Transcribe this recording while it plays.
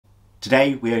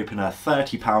Today we open a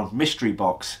 £30 mystery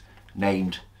box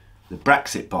named the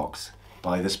Brexit box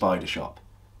by the Spidershop.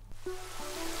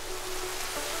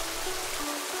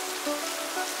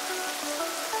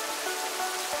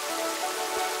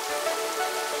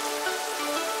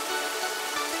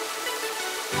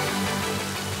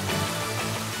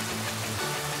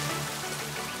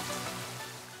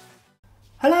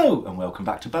 Hello and welcome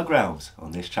back to Bug Realms.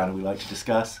 On this channel we like to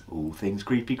discuss all things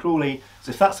creepy crawly. So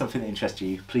if that's something that interests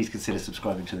you, please consider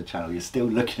subscribing to the channel. You're still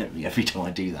looking at me every time I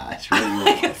do that. It's really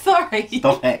awful. Sorry.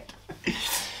 Stop it.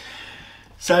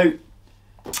 So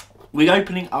we're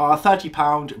opening our £30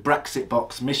 Brexit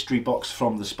box, mystery box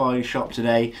from the Spidershop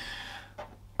today.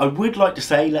 I would like to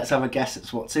say let's have a guess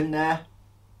at what's in there,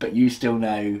 but you still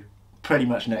know pretty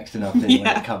much next to nothing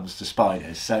when it comes to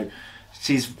spiders. So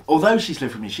although she's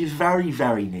lived with me, she's very,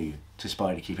 very new to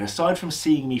spider keeping. Aside from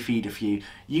seeing me feed a few,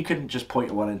 you couldn't just point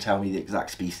at one and tell me the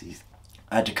exact species.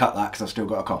 I had to cut that because I've still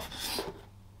got a cough.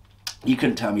 You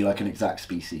couldn't tell me like an exact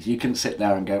species. You couldn't sit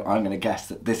there and go, I'm going to guess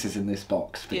that this is in this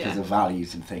box because of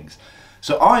values and things.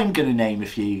 So I'm going to name a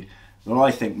few that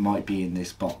I think might be in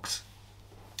this box.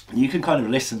 You can kind of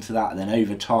listen to that, and then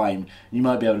over time you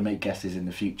might be able to make guesses in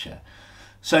the future.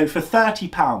 So for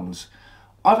 £30,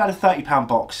 I've had a £30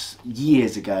 box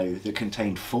years ago that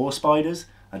contained 4 spiders.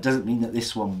 That doesn't mean that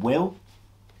this one will.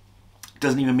 It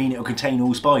doesn't even mean it'll contain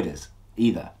all spiders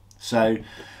either. So,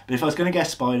 but if I was going to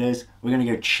guess spiders, we're going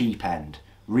to go cheap end,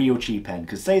 real cheap end.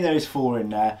 Because say there is 4 in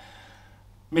there,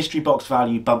 mystery box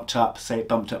value bumped up, say it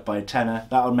bumped up by a tenner,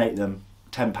 that would make them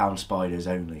 £10 spiders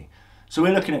only. So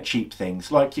we're looking at cheap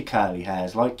things like your curly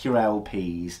hairs, like your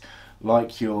LPs,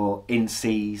 like your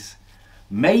incies.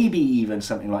 Maybe even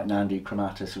something like Nandu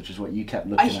chromatus, which is what you kept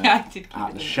looking at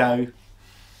the show.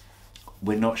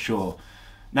 We're not sure.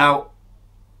 Now,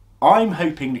 I'm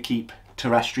hoping to keep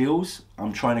terrestrials.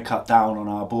 I'm trying to cut down on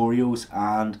arboreals,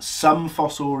 and some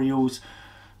fossorials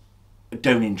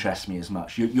don't interest me as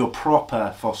much. Your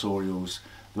proper fossorials,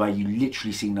 where you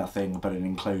literally see nothing but an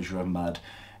enclosure of mud,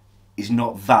 is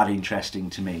not that interesting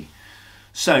to me.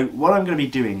 So what I'm going to be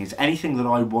doing is anything that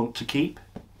I want to keep,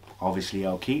 obviously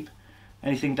I'll keep.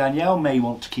 Anything Danielle may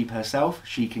want to keep herself,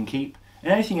 she can keep.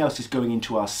 And anything else is going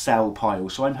into our sell pile.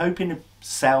 So I'm hoping to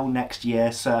sell next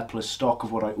year surplus stock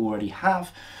of what I already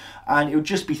have. And it'll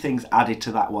just be things added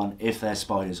to that one if they're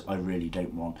spiders I really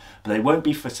don't want. But they won't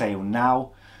be for sale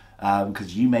now,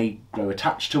 because you may grow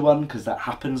attached to one, because that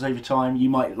happens over time. You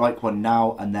might like one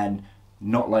now and then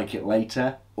not like it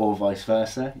later, or vice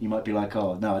versa. You might be like,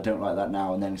 oh no, I don't like that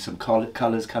now, and then some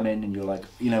colours come in and you're like,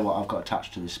 you know what, I've got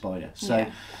attached to this spider. So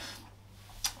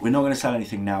we're not going to sell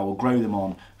anything now. We'll grow them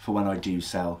on for when I do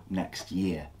sell next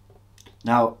year.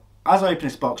 Now, as I open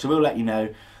this box, I will let you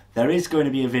know there is going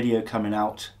to be a video coming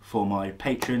out for my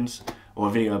patrons, or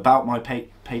a video about my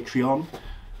Patreon,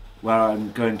 where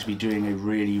I'm going to be doing a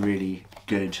really, really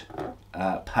good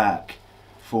perk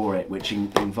for it, which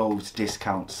involves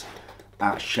discounts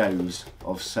at shows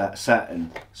of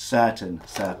certain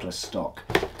surplus stock.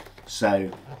 So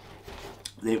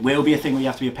it will be a thing where you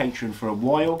have to be a patron for a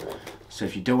while. So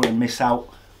if you don't want to miss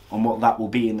out on what that will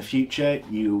be in the future,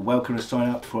 you're welcome to sign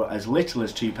up for as little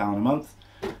as £2 a month.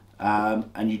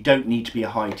 And you don't need to be a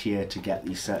high tier to get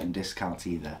these certain discounts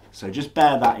either. So just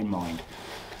bear that in mind.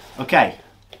 Okay,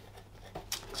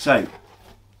 so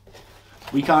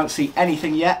we can't see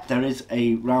anything yet. There is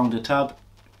a rounder tub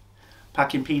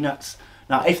packing peanuts.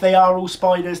 Now if they are all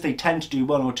spiders, they tend to do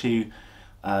 1 or 2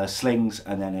 slings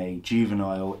and then a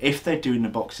juvenile, if they're doing the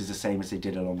boxes the same as they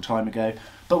did a long time ago.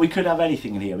 But we could have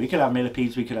anything in here. We could have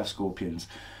millipedes, we could have scorpions.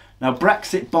 Now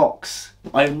Brexit box,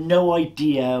 I have no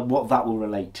idea what that will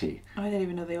relate to. I didn't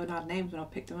even know they all had names when I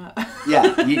picked them up.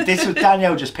 Yeah, this was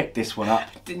Danielle just picked this one up.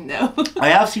 Didn't know. I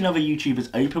have seen other YouTubers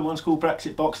open ones called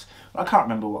Brexit box. I can't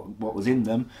remember what was in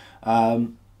them.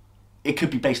 It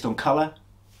could be based on colour,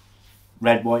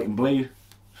 red, white and blue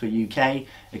for UK.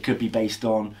 It could be based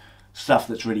on stuff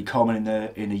that's really common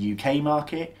in the UK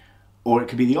market, or it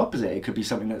could be the opposite. It could be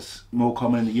something that's more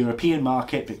common in the European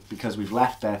market because we've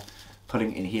left there,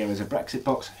 putting it in here as a Brexit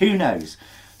box. Who knows?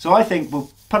 So I think we'll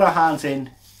put our hands in.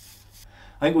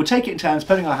 I think we'll take it in turns,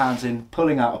 putting our hands in,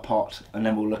 pulling out a pot, and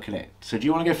then we'll look at it. So do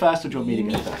you want to go first, or do you want me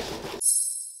to go first?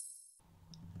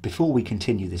 Before we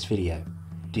continue this video,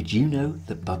 did you know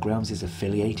that Bug Realms is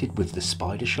affiliated with the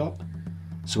Spidershop?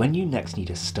 So when you next need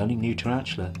a stunning new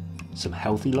tarantula, some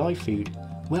healthy live food,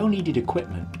 well-needed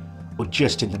equipment, or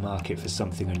just in the market for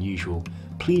something unusual,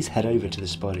 please head over to the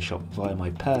Spidershop via my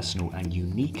personal and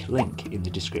unique link in the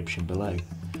description below.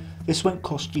 This won't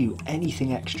cost you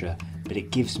anything extra, but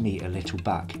it gives me a little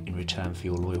back in return for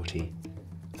your loyalty.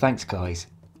 Thanks guys.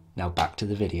 Now back to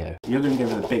the video. You're going to go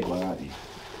for the big one, aren't you?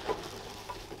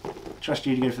 Trust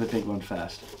you to go for the big one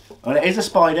first. Well, it is a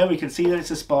spider. We can see that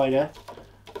it's a spider.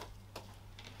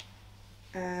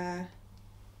 I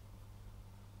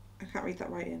can't read that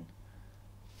writing.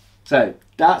 So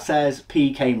that says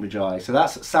P. cambridgei. So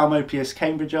that's Psalmopius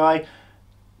cambridgei,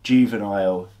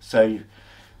 juvenile. So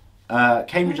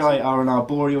cambridgei are an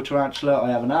arboreal tarantula.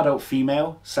 I have an adult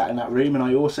female sat in that room, and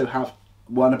I also have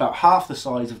one about half the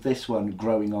size of this one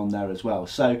growing on there as well.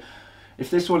 So if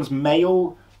this one's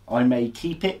male, I may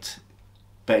keep it,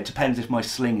 but it depends if my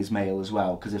sling is male as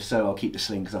well, because if so, I'll keep the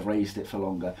sling because I've raised it for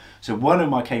longer. So one of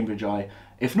my cambridgei,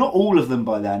 if not all of them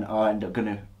by then, are end up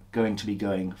going to be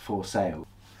going for sale.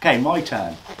 Okay, my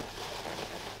turn.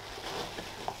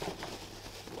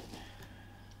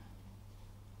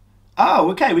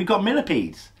 Oh, okay, we've got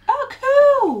millipedes. Oh,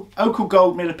 cool! Ochre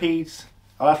gold millipedes.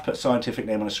 I'll have to put scientific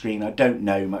name on the screen. I don't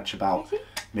know much about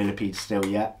millipedes still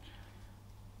yet.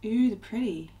 Ooh, they're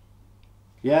pretty.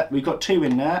 Yeah, we've got two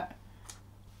in there.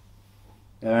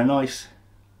 They're a nice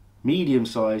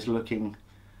medium-sized looking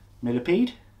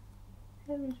millipede.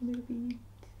 There's a millipede.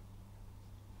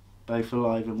 Both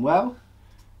alive and well.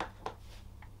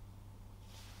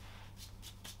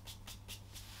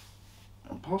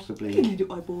 And possibly... You need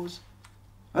eyeballs.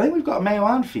 I think we've got a male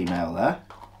and female there.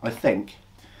 I think.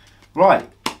 Right.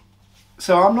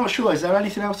 So I'm not sure. Is there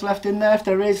anything else left in there? If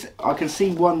there is, I can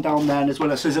see one down there as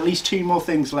well. So there's at least two more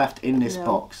things left in this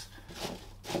box.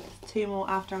 Two more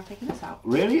after I've taken this out.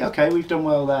 Really? Okay, we've done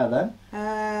well there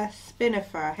then.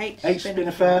 Spinifer. H.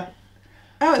 Spinifer.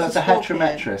 Oh, so it's that's a a scorpion.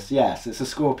 heterometrus. Yes, it's a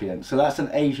scorpion. So that's an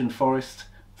Asian forest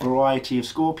variety of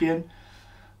scorpion.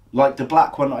 Like the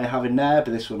black one that I have in there,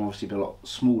 but this one obviously be a lot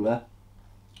smaller.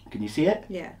 Can you see it?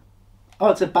 Yeah. Oh,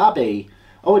 it's a babby.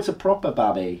 Oh, it's a proper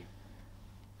babby.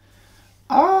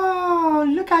 Oh,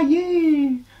 look at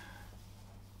you.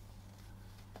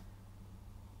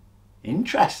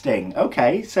 Interesting.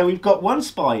 Okay, so we've got one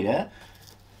spider,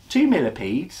 two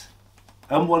millipedes,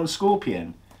 and one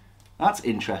scorpion. That's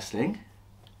interesting.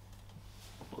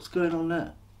 What's going on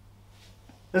there?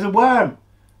 There's a worm.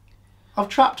 I've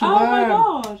trapped a worm. Oh my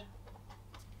god.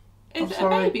 Is it a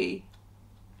baby?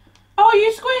 Oh,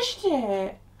 you squished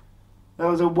it. There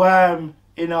was a worm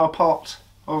in our pot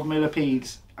of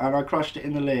millipedes and I crushed it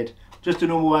in the lid. Just a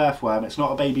normal earthworm. It's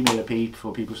not a baby millipede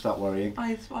before people start worrying.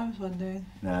 I was wondering.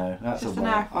 No, that's just a worm.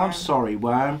 an earthworm. I'm sorry,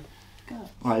 worm. God.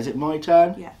 Right, is it my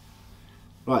turn? Yeah.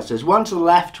 Right, so there's one to the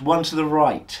left, one to the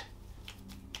right.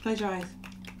 Close your eyes.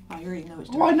 Oh, you already know which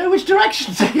direction. Oh, I know which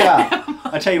directions they are.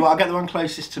 I tell you what, I'll get the one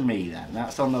closest to me then.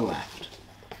 That's on the left.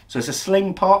 So it's a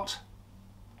sling pot.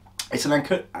 It's an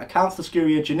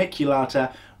Acanthoscuria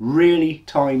geniculata, really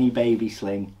tiny baby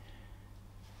sling.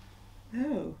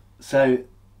 Oh. So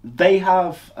they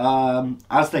have,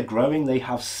 as they're growing, they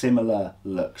have similar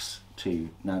looks to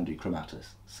Nandu chromatus.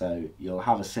 So you'll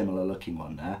have a similar looking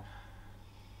one there.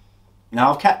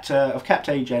 Now I've kept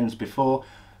agens before.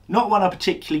 Not one I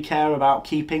particularly care about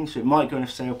keeping, so it might go in a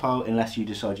for sale pile unless you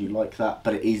decide you like that.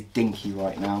 But it is dinky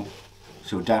right now,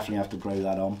 so we'll definitely have to grow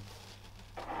that on.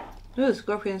 Oh, the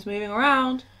scorpion's moving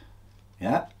around.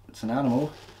 Yeah, it's an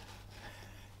animal.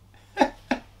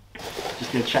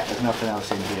 Just gonna check there's nothing else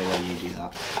in here while you do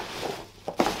that.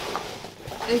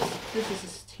 This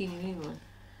is a teeny new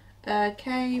one.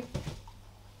 Cave.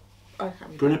 Oh, I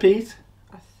can't read. Brunipedes?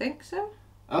 I think so.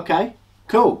 Okay,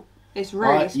 cool. It's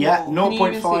really small. Yeah, Can you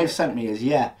even see 0.5 it? centimetres,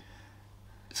 yeah.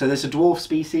 So there's a dwarf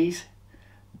species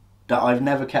that I've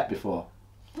never kept before.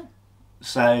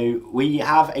 So we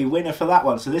have a winner for that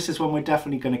one. So this is one we're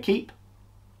definitely going to keep.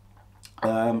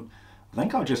 I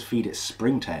think I'll just feed it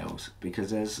springtails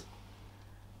because there's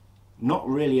not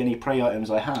really any prey items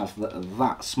I have that are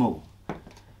that small.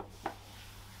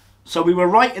 So we were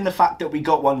right in the fact that we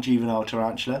got one juvenile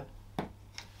tarantula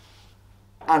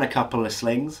and a couple of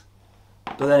slings.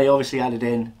 But they obviously added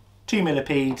in 2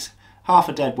 millipedes, half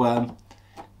a dead worm,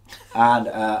 and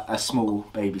a small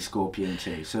baby scorpion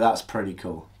too. So that's pretty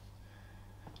cool.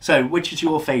 So, which is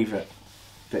your favourite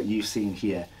that you've seen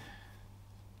here?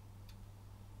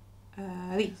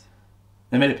 These.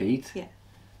 The millipedes? Yeah.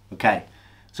 Okay.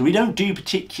 So we don't do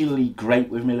particularly great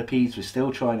with millipedes. We're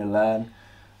still trying to learn.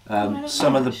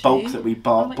 Some of the bulk that we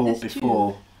bought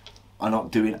before are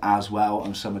not doing as well,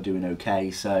 and some are doing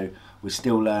okay. So we're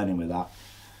still learning with that.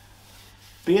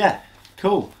 But yeah,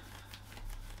 cool.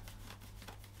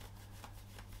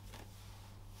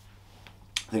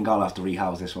 I think I'll have to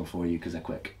rehouse this one for you because they're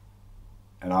quick.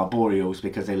 And our boreals,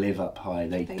 because they live up high,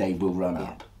 they will run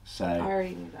up. So I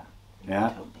already knew that.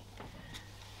 Yeah.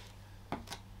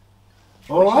 Which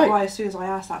All right. is why as soon as I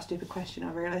asked that stupid question,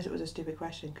 I realised it was a stupid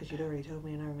question because you'd already told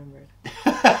me and I remembered.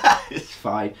 It's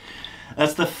fine.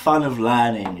 That's the fun of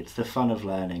learning. It's the fun of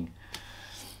learning.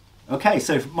 Okay,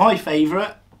 so my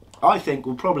favourite, I think,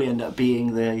 will probably end up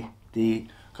being the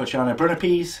Cochiano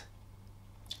Brunipes,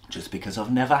 just because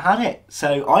I've never had it.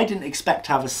 So I didn't expect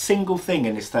to have a single thing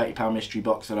in this £30 mystery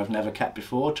box that I've never kept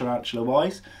before,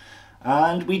 tarantula-wise.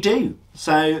 And we do.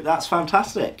 So that's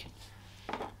fantastic.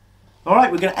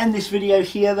 Alright, we're going to end this video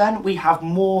here then. We have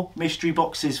more mystery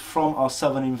boxes from our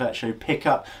Southern Invert Show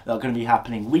pickup that are going to be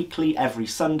happening weekly, every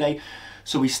Sunday.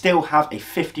 So we still have a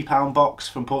 £50 box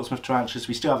from Portsmouth Tarantulas,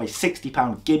 we still have a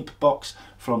 £60 GIMP box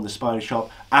from the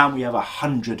Spidershop, and we have a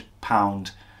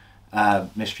 £100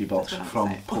 mystery box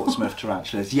from Portsmouth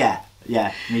Tarantulas. Yeah,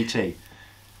 me too.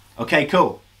 Okay,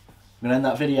 cool. I'm going to end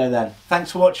that video then.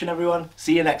 Thanks for watching, everyone.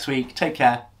 See you next week. Take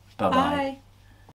care. Bye-bye. Bye.